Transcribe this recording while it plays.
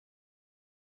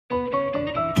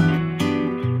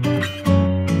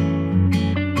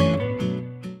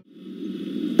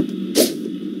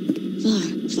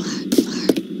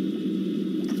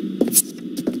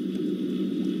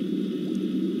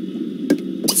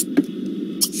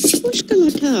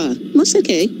مشكلتها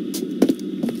مسكي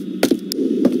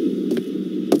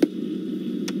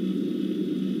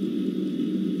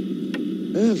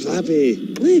Vabbè,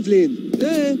 Evelyn,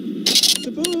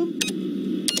 c'est bon.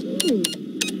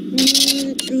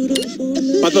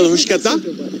 Pardon, مشكلتها؟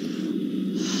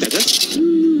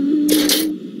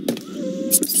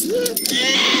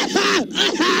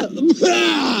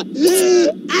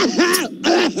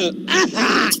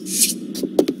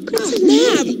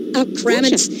 Nab,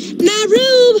 Kramens,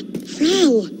 Narub,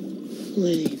 Frau,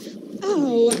 Leave.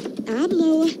 Oh,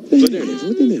 Ablo.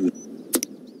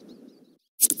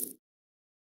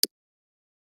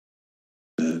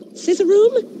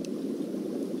 Ciceroom?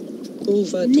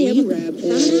 Over Rab.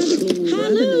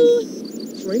 Hello.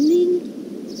 Friending.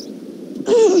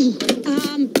 Oh,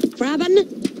 Fraben.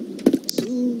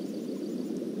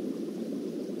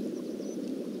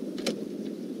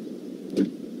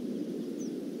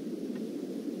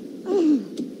 Oh,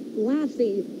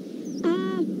 Lassie.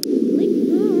 Lick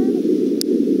hard.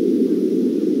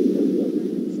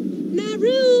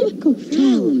 Naru.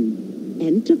 Frauen.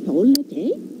 Enter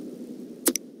Polite.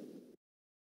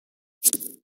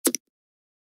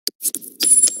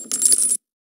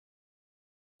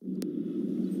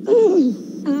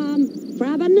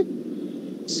 Fraben?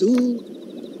 Sue?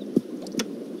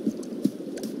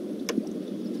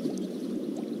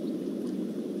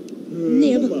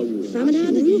 Nib?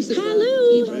 Framenad? Hallo?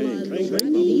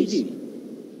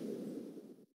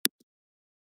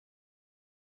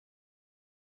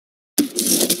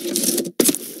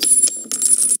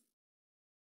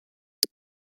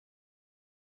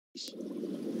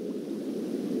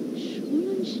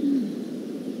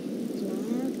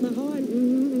 Mahorn.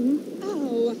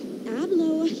 Oh, Ablo.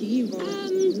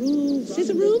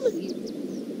 Ciceroom?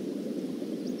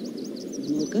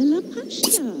 Mogala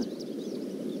Pashta.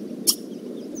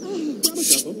 Oh,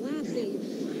 Lassie.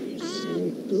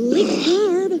 Lick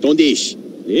Harb. Tondish.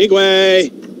 Ligway.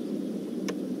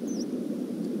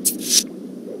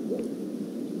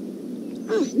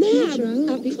 Oh, Nab.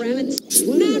 Kramens.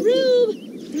 Narub.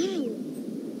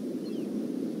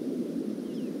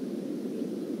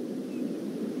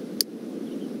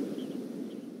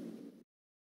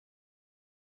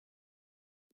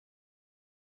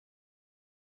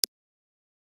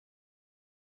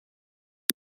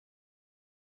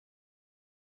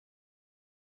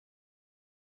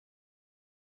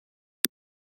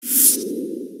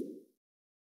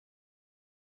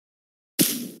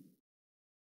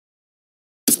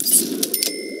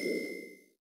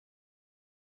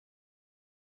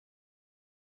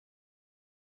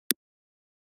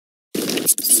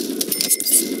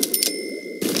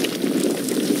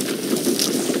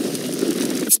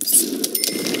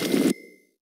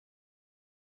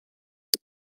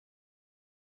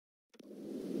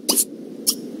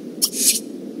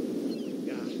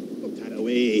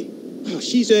 Oh,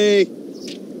 she's a...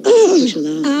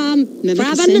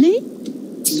 Fraben?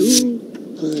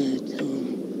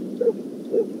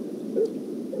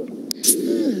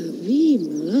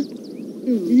 Vima?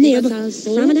 Nib?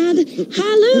 Framenad?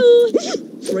 Hallo?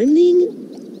 Friending?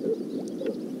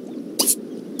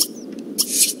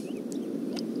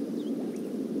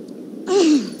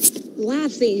 Oh,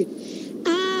 Lassie.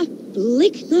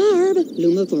 Lick Narb.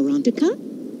 Luma Vorontica?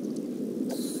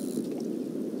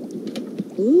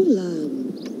 Oolam.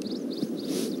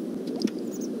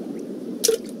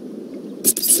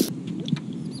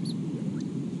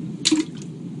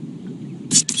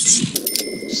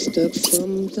 Stuck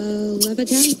from the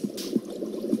Levitan?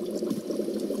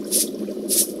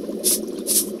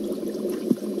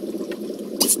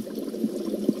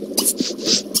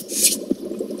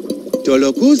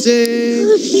 Tolokuze.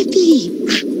 Oh, Hippie.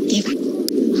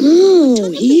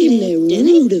 Oh,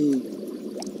 Hilerudu.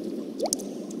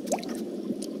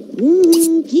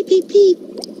 Peep, peep, peep.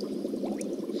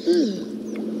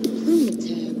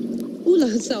 Ula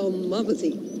so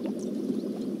mumsy.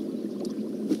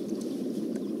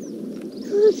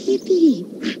 Oh, Hippie.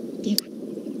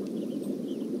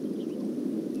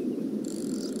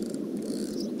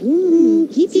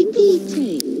 Peep, peep,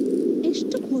 peep.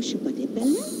 Extra portion, but it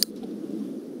bella.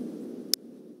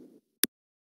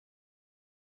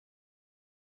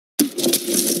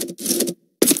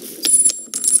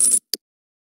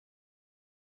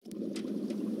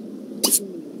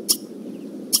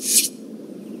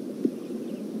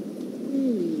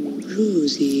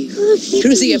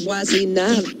 Cruzy of Wazi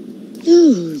Nav.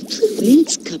 Oh,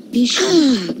 Prince Capisha.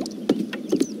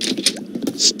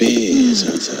 Space,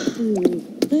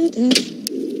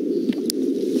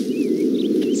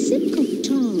 Sip of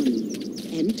Ton.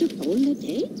 Enter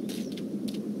Holiday.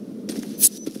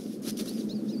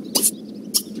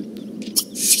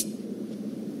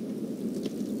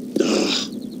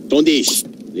 Tondish.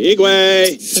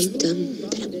 Ligway. Dum dum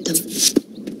dum dum.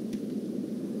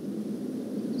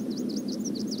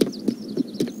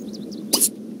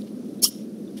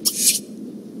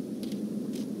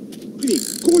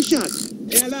 Kushas.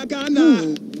 Elagana.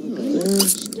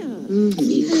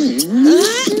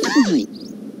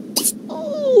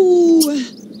 Oh,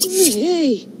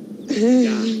 hey.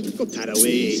 Yeah, go that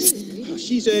away.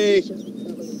 She's a.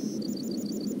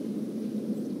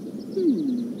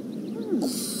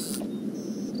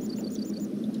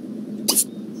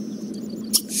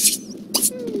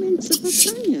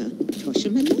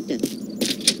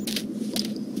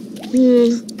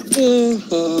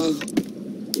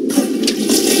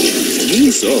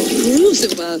 Isso.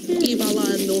 Crucible, Ibala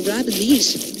no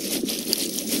Rabinese.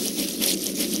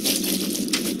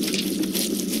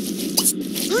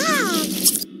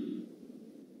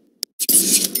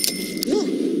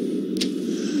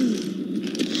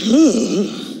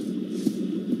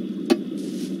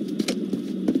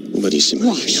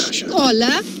 Umarissima.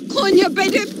 Hola, Konya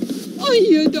Bedip.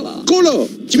 Oyuda. Kolo,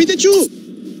 Chimitechu.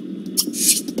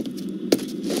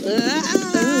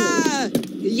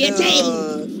 Yeti.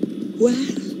 Wow.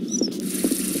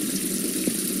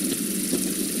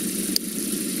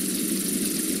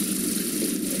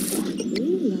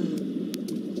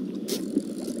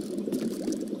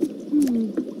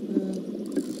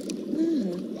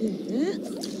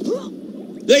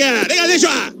 Venga, venga, de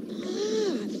eso.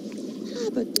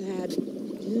 But Dad.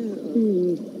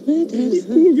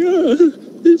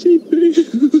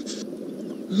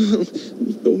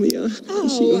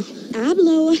 Oh,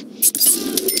 hablo.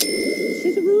 Is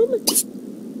this a room?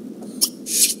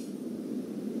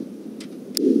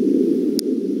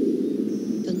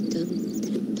 Dum dum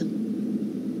dum.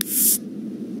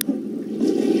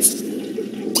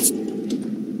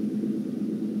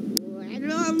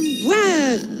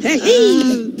 Hey,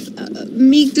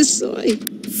 meek the soy.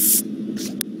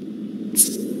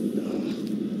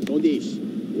 Tondish.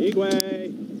 Ligway.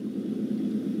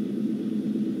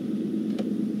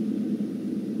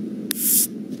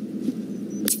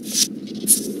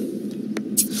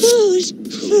 Who's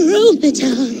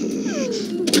Rupita?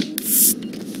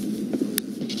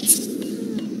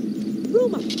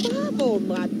 Roma Favo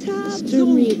Mata.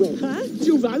 Huh?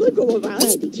 Juvala Gova.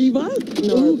 Jiva?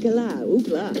 No,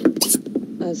 Ukla.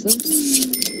 Asa?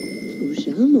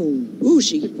 Ushamo.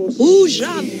 Ushi.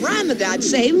 Usha Ramadan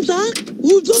same thought.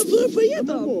 Uza for you.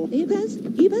 Ibas?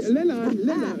 Lela.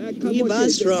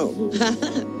 Ibas from.